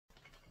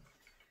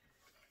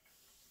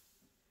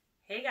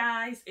Hey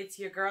guys, it's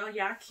your girl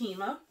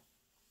Yakima,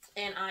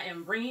 and I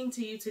am bringing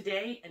to you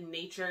today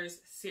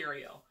Nature's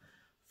cereal.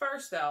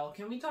 First though,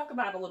 can we talk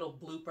about a little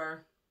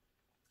blooper?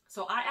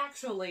 So I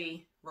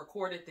actually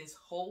recorded this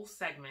whole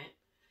segment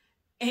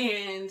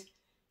and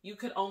you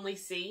could only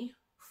see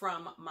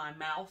from my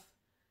mouth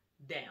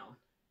down.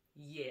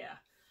 Yeah,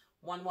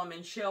 one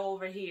woman show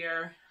over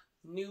here,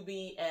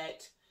 newbie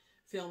at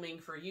filming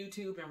for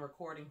YouTube and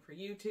recording for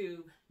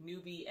YouTube,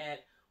 newbie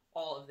at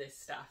all of this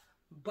stuff.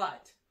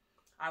 But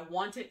I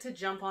wanted to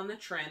jump on the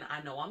trend.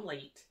 I know I'm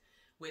late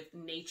with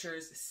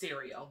Nature's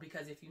cereal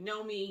because if you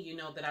know me, you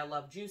know that I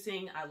love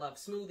juicing. I love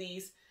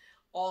smoothies,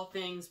 all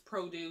things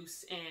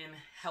produce and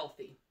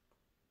healthy.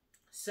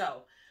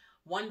 So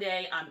one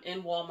day I'm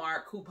in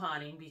Walmart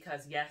couponing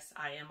because yes,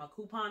 I am a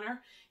couponer.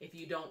 If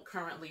you don't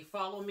currently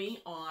follow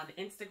me on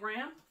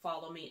Instagram,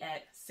 follow me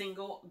at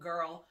Single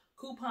Girl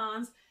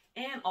Coupons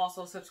and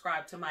also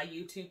subscribe to my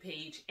YouTube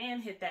page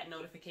and hit that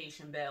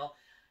notification bell.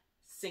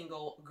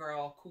 Single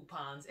Girl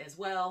Coupons as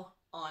well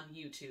on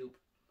YouTube.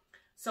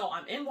 So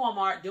I'm in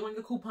Walmart doing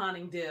a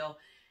couponing deal,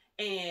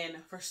 and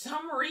for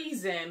some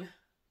reason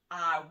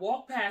I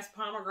walked past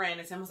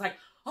Pomegranates and was like,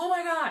 oh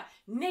my god,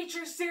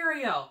 Nature's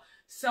cereal.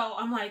 So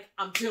I'm like,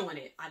 I'm doing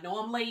it. I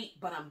know I'm late,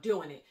 but I'm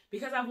doing it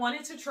because I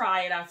wanted to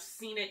try it. I've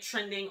seen it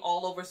trending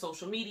all over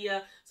social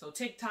media, so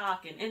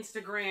TikTok and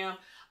Instagram.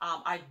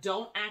 I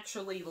don't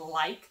actually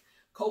like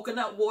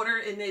coconut water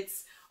in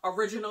its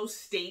original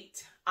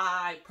state.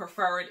 I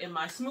prefer it in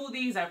my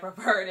smoothies, I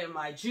prefer it in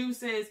my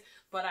juices,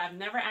 but I've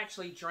never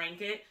actually drank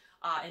it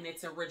in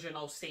its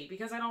original state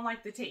because I don't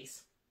like the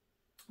taste.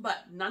 But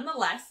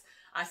nonetheless,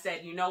 I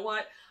said, you know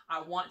what?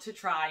 I want to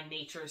try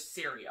Nature's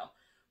cereal.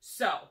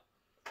 So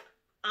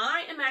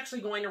I am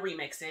actually going to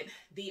remix it.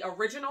 The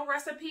original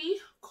recipe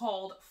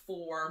called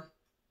for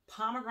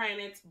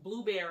pomegranates,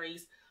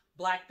 blueberries,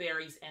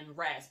 blackberries, and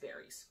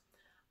raspberries.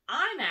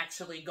 I'm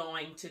actually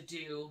going to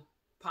do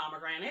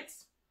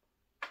pomegranates,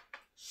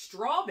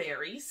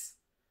 strawberries,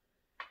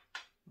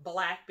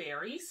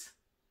 blackberries,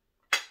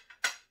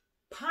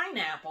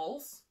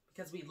 pineapples,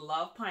 because we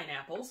love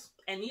pineapples.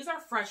 And these are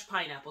fresh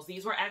pineapples.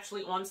 These were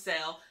actually on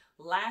sale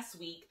last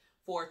week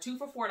for 2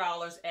 for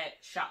 $4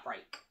 at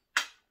ShopRite.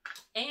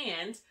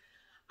 And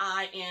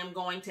I am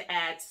going to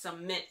add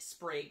some mint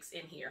sprigs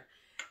in here.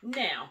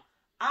 Now,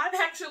 I've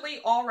actually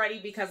already,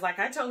 because like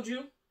I told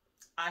you,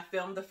 I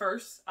filmed the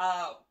first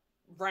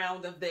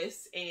round of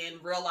this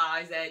and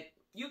realized that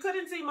you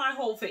couldn't see my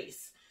whole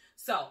face.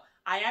 So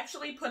I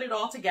actually put it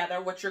all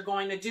together. What you're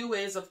going to do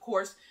is, of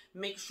course,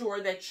 make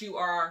sure that you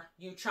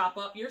chop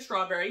up your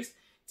strawberries,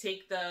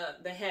 take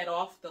the head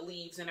off, the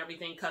leaves and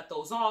everything, cut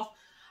those off.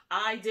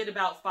 I did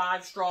about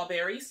 5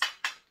 strawberries.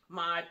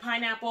 My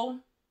pineapple,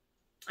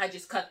 I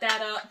just cut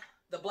that up.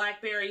 The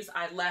blackberries,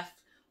 I left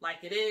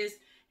like it is.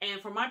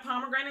 And for my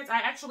pomegranates, I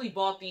actually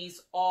bought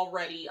these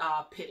already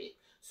pitted.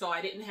 So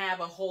I didn't have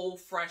a whole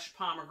fresh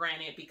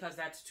pomegranate because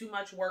that's too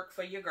much work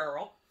for your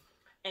girl.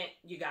 And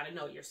you got to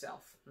know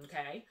yourself,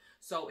 okay?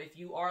 So if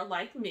you are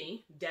like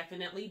me,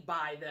 definitely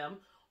buy them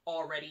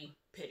already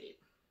pitted.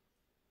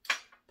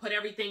 Put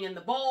everything in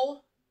the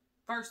bowl.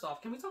 First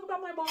off, can we talk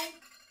about my bowl?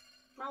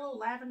 My little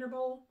lavender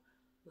bowl.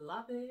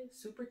 Love it.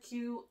 Super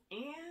cute.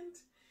 And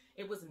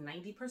it was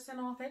 90%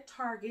 off at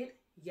Target.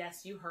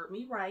 Yes, you heard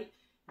me right.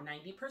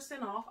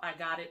 90% off. I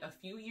got it a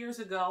few years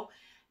ago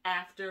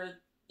after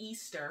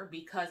Easter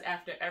because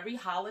after every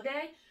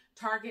holiday,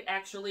 Target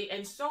actually,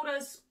 and so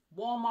does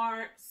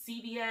Walmart,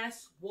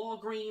 CVS,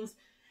 Walgreens,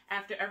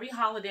 after every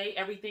holiday,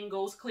 everything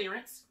goes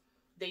clearance.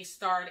 They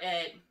start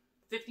at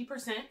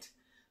 50%,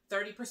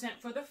 30%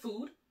 for the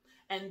food,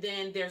 and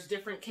then there's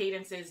different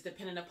cadences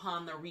depending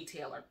upon the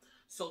retailer.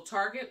 So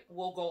Target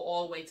will go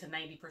all the way to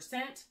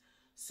 90%.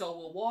 So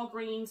will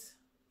Walgreens.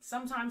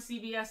 Sometimes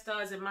CVS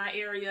does. In my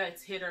area,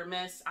 it's hit or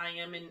miss. I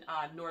am in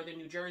northern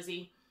New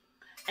Jersey.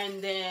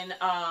 And then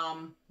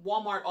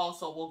Walmart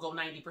also will go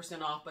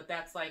 90% off, but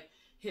that's like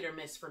hit or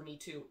miss for me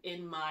too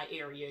in my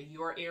area.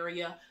 Your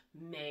area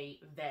may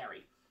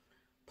vary.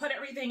 Put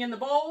everything in the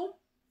bowl.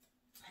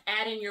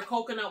 Add in your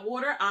coconut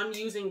water. I'm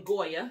using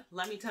Goya.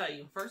 Let me tell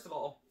you, first of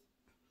all,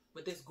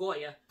 with this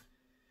Goya,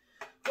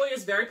 Goya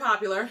is very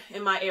popular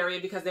in my area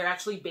because they're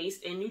actually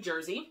based in New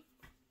Jersey.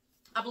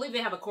 I believe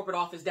they have a corporate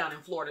office down in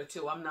Florida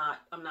too. I'm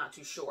not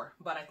too sure,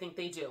 but I think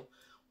they do.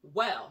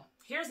 Well,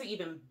 here's an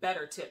even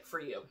better tip for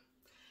you.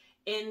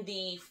 In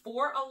the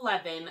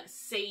 4/11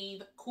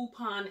 Save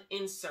coupon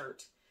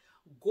insert,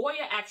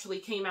 Goya actually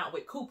came out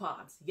with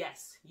coupons.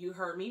 Yes, you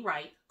heard me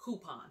right,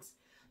 coupons.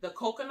 The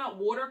coconut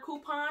water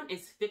coupon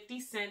is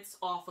 50 cents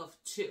off of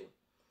 2.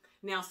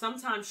 Now,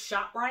 sometimes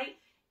ShopRite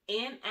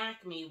and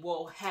Acme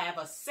will have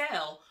a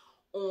sale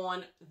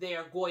on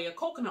their Goya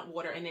coconut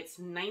water, and it's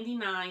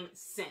 99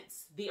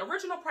 cents. The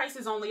original price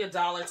is only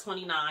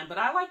 $1.29, but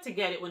I like to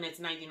get it when it's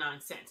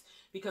 99 cents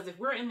because if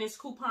we're in this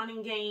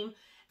couponing game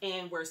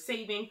and we're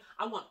saving,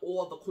 I want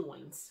all the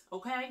coins,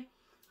 okay?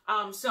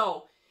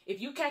 So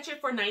if you catch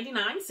it for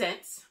 99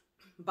 cents,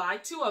 buy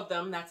 2 of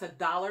them, that's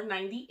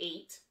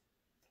 $1.98.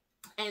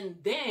 And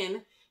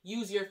then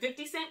use your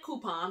 50-cent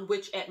coupon,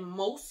 which at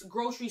most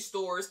grocery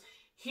stores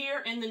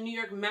here in the New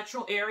York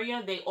metro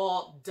area, they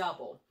all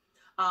double.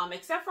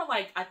 Except for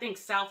like, I think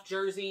South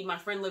Jersey. My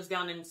friend lives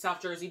down in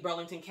South Jersey,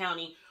 Burlington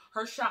County.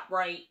 Her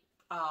ShopRite,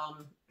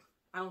 I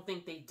don't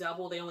think they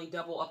double. They only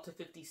double up to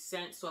 50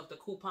 cents. So if the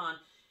coupon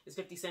is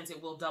 50 cents,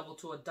 it will double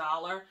to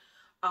 $1.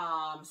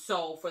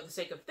 So for the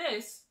sake of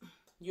this,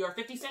 your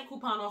 50-cent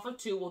coupon off of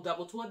 2 will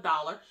double to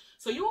 $1.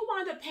 So you will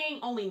wind up paying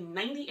only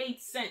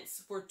 98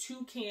 cents for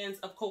 2 cans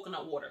of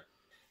coconut water.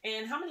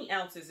 And how many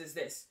ounces is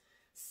this?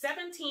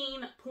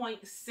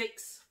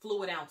 17.6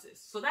 fluid ounces.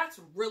 So that's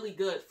really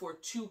good for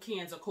 2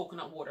 cans of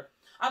coconut water.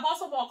 I've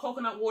also bought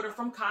coconut water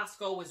from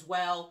Costco as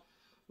well,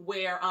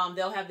 where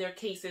they'll have their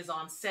cases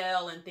on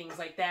sale and things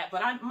like that.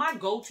 But my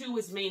go-to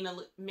is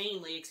mainly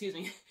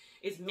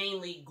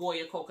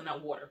Goya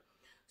coconut water.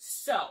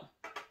 So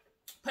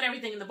put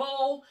everything in the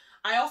bowl.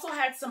 I also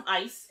had some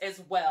ice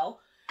as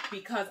well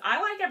because I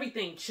like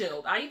everything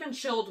chilled. I even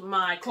chilled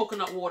my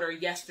coconut water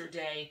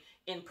yesterday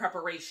in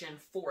preparation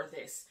for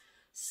this.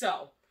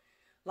 So,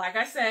 like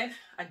I said,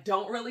 I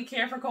don't really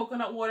care for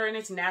coconut water in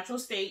its natural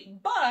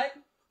state, but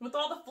with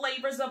all the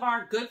flavors of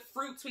our good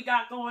fruits we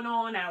got going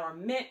on, our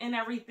mint and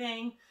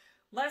everything,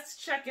 let's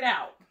check it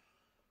out.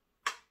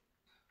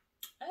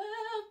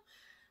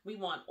 We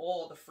want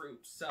all the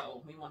fruits.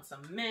 So we want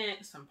some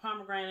mint, some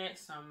pomegranate,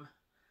 some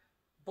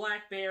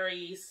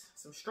blackberries,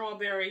 some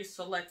strawberries.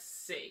 So let's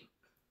see.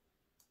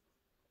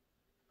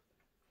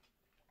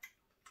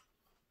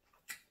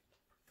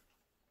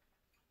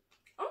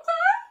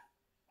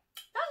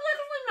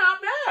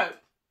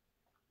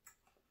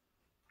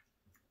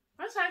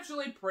 That's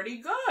actually pretty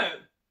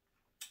good.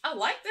 I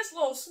like this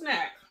little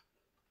snack.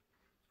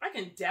 I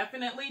can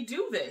definitely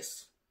do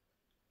this.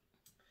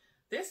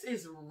 This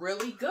is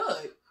really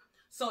good.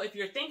 So if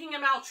you're thinking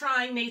about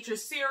trying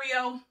nature's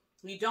cereal,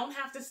 you don't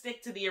have to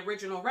stick to the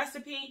original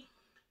recipe.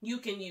 You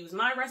can use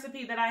my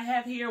recipe that I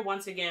have here.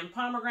 Once again,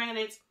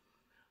 pomegranates,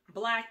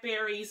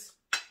 blackberries,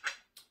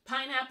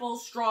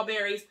 pineapples,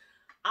 strawberries.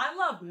 I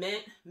love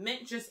mint.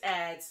 Mint just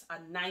adds a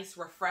nice,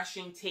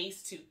 refreshing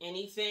taste to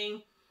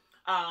anything.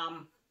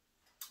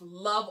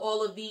 Love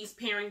all of these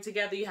pairing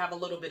together. You have a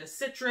little bit of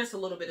citrus, a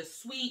little bit of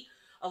sweet,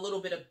 a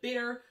little bit of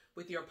bitter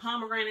with your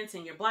pomegranates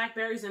and your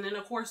blackberries, and then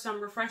of course some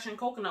refreshing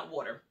coconut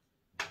water.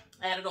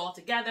 Add it all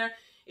together.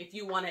 If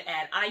you want to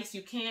add ice,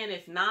 you can.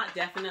 If not,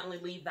 definitely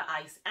leave the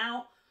ice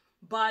out.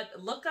 But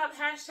look up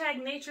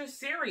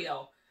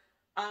 #NatureCereal.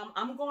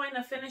 I'm going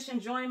to finish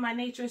enjoying my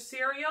nature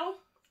cereal.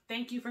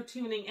 Thank you for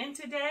tuning in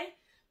today.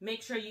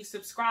 Make sure you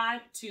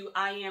subscribe to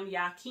I Am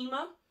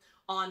Yakima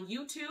on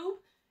YouTube.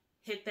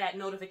 Hit that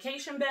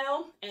notification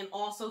bell and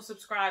also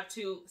subscribe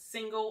to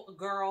Single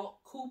Girl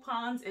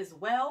Coupons as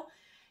well.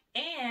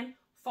 And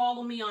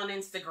follow me on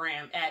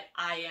Instagram at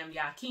I Am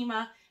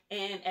Yakima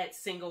and at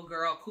Single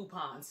Girl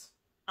Coupons.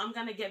 I'm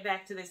going to get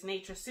back to this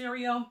nature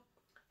cereal.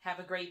 Have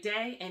a great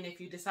day. And if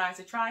you decide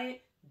to try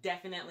it,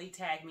 definitely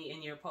tag me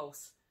in your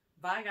posts.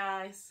 Bye,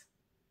 guys.